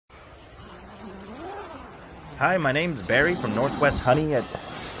Hi, my name's Barry from Northwest Honey. God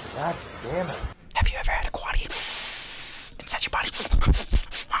damn it. Have you ever had a quaddie inside your body?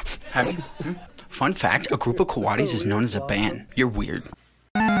 Have you? Fun fact, a group of quaddies is known as a band. You're weird.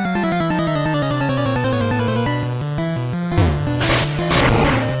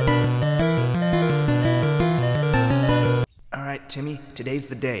 All right, Timmy, today's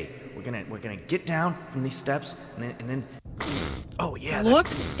the day. We're gonna get down from these steps and then oh yeah. Look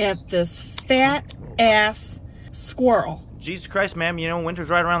at this fat ass squirrel. Jesus Christ, ma'am, you know, winter's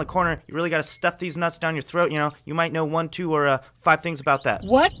right around the corner. You really gotta stuff these nuts down your throat, you know. You might know 1, 2, or 5 things about that.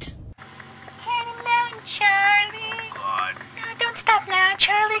 What? Candy Mountain, Charlie. God. No, don't stop now,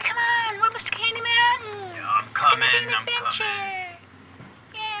 Charlie. Come on, we're almost to Candy Mountain. Yeah, I'm coming, It's gonna be an I'm adventure. coming.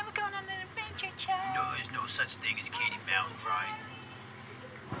 Yeah, we're going on an adventure, Charlie. No, there's no such thing as Candy Mountain, right?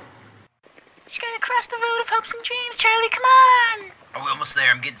 Just gotta cross the road of hopes and dreams, Charlie. Come on. Are we almost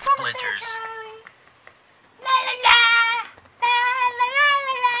there? I'm getting We're almost there, splinters. Charlie. La la la. La la la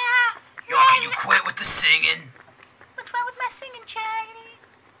la la. Yo, can you quit with the singing? What's wrong with my singing, Charlie?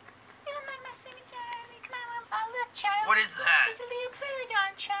 You don't like my singing, Charlie? Come on, look, Charlie. What is that? There's a little bird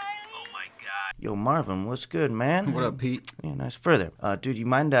on, Charlie. Oh my god. Yo, Marvin, what's good, man? What up, Pete? Yeah, nice further. Dude, you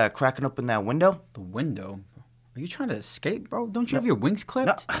mind cracking open that window? The window? Are you trying to escape, bro? Don't you have your wings No,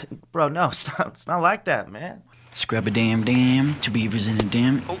 clipped? bro, no, it's not like that, man. Scrub a damn dam, 2 beavers in a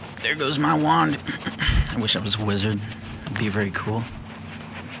dam. Oh, there goes my wand. I wish I was a wizard. It'd be very cool.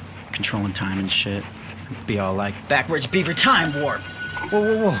 Controlling time and shit. It'd be all like, backwards beaver time warp. Whoa,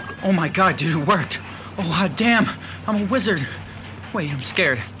 whoa, whoa. Oh my god, dude, it worked. Oh, hot damn. I'm a wizard. Wait, I'm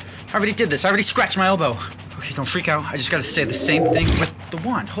scared. I already did this. I already scratched my elbow. Okay, don't freak out. I just gotta say the same thing with the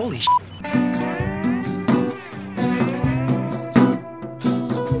wand. Holy shit.